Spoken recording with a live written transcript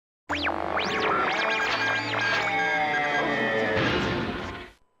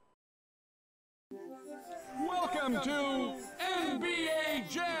Welcome to NBA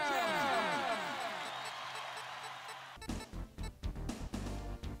Jam!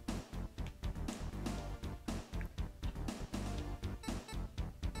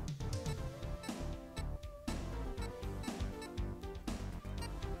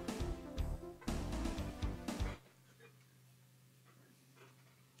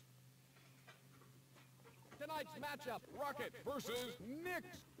 Tonight's matchup, Rocket versus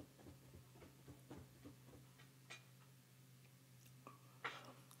Knicks.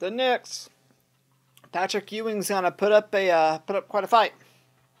 The Knicks. Patrick Ewing's gonna put up quite a fight.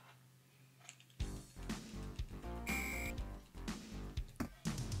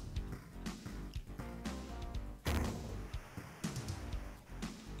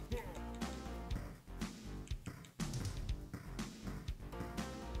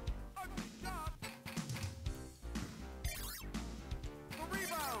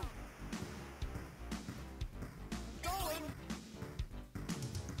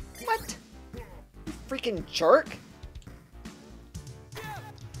 What? You freaking jerk.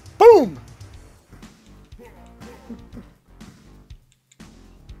 Boom!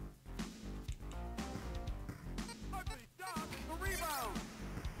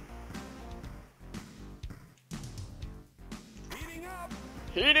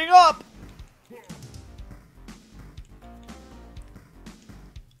 Heating up!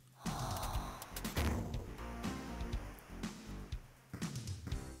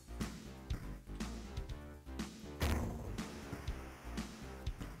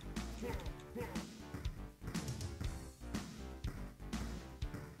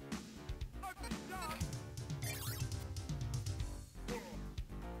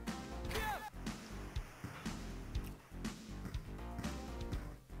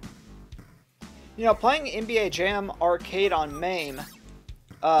 You know, playing NBA Jam Arcade on MAME,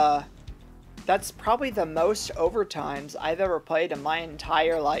 that's probably the most overtimes I've ever played in my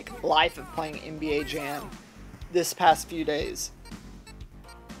entire, life of playing NBA Jam this past few days.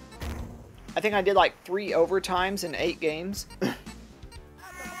 I think I did, 3 overtimes in 8 games.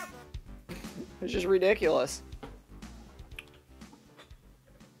 It's just ridiculous.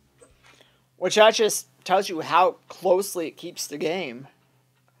 Which that just tells you how closely it keeps the game.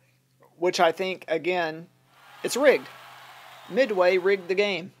 Which I think, again, it's rigged. Midway rigged the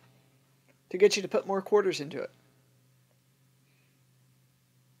game to get you to put more quarters into it.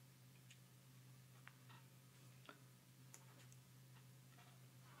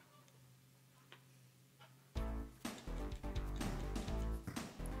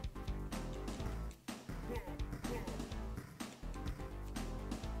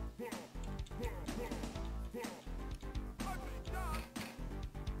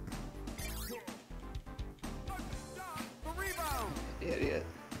 Idiot.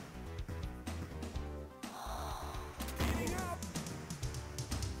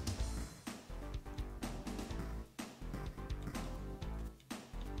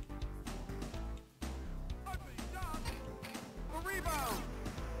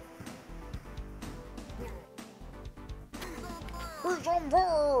 Where's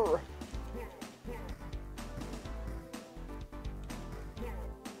over?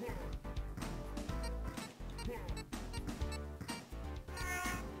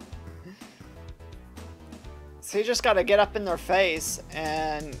 So you just got to get up in their face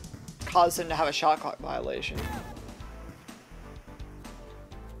and cause them to have a shot clock violation.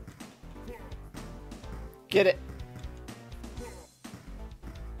 Get it.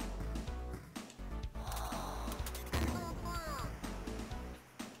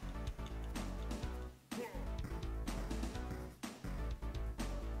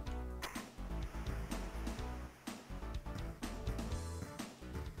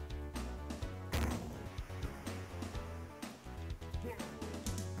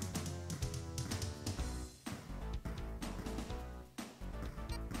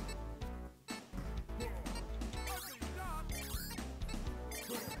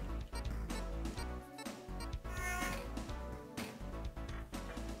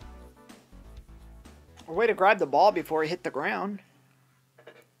 A way to grab the ball before he hit the ground.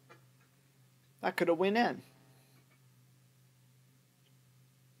 That could have went in.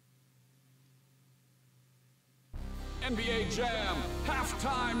 NBA Jam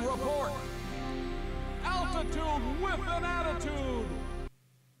halftime report. Altitude with an attitude.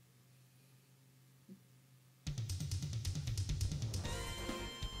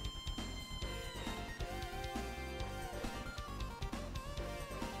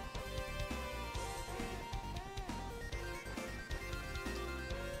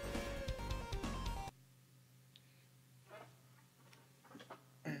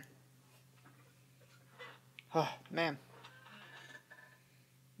 Oh, man.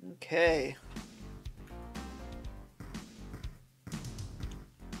 Okay.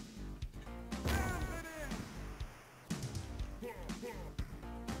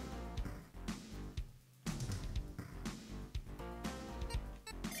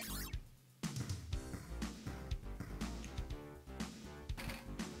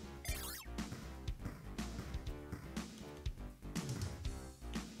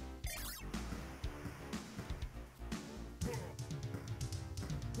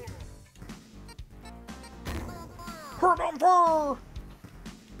 Hurt on fire!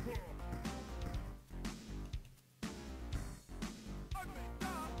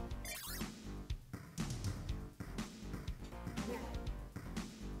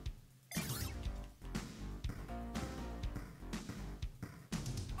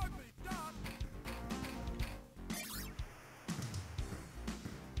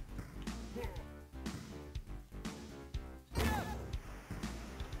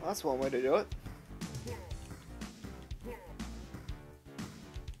 Well, that's one way to do it.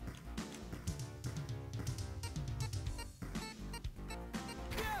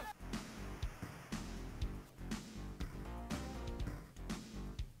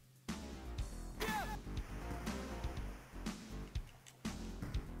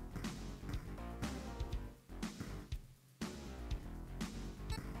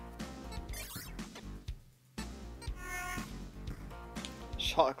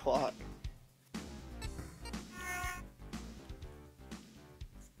 Shot clock.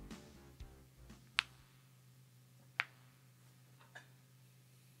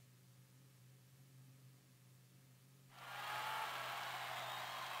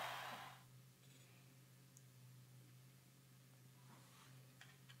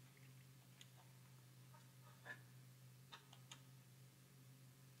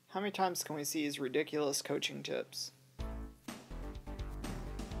 How many times can we see his ridiculous coaching tips?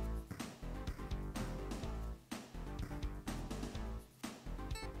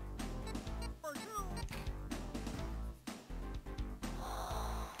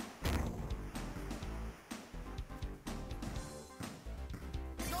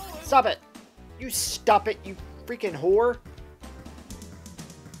 Stop it! You stop it, you freaking whore!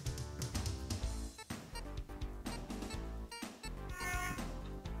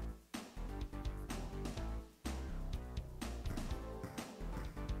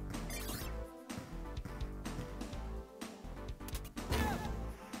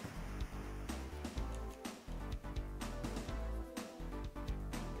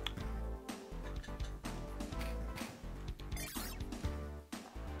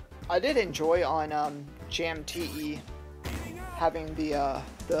 I did enjoy on Jam TE having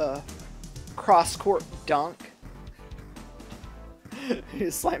the cross court dunk. He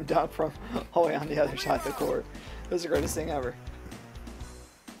slam dunk from all the way on the other side of the court. It was the greatest thing ever.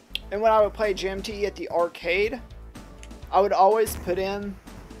 And when I would play Jam TE at the arcade, I would always put in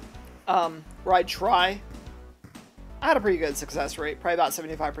where I'd try. I had a pretty good success rate, probably about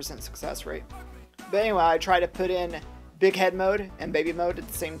 75% success rate. But anyway, I try to put in big head mode and baby mode at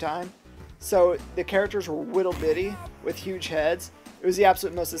the same time. So the characters were whittle bitty with huge heads. It was the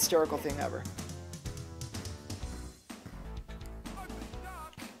absolute most hysterical thing ever.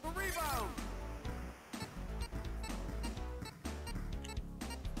 The rebound.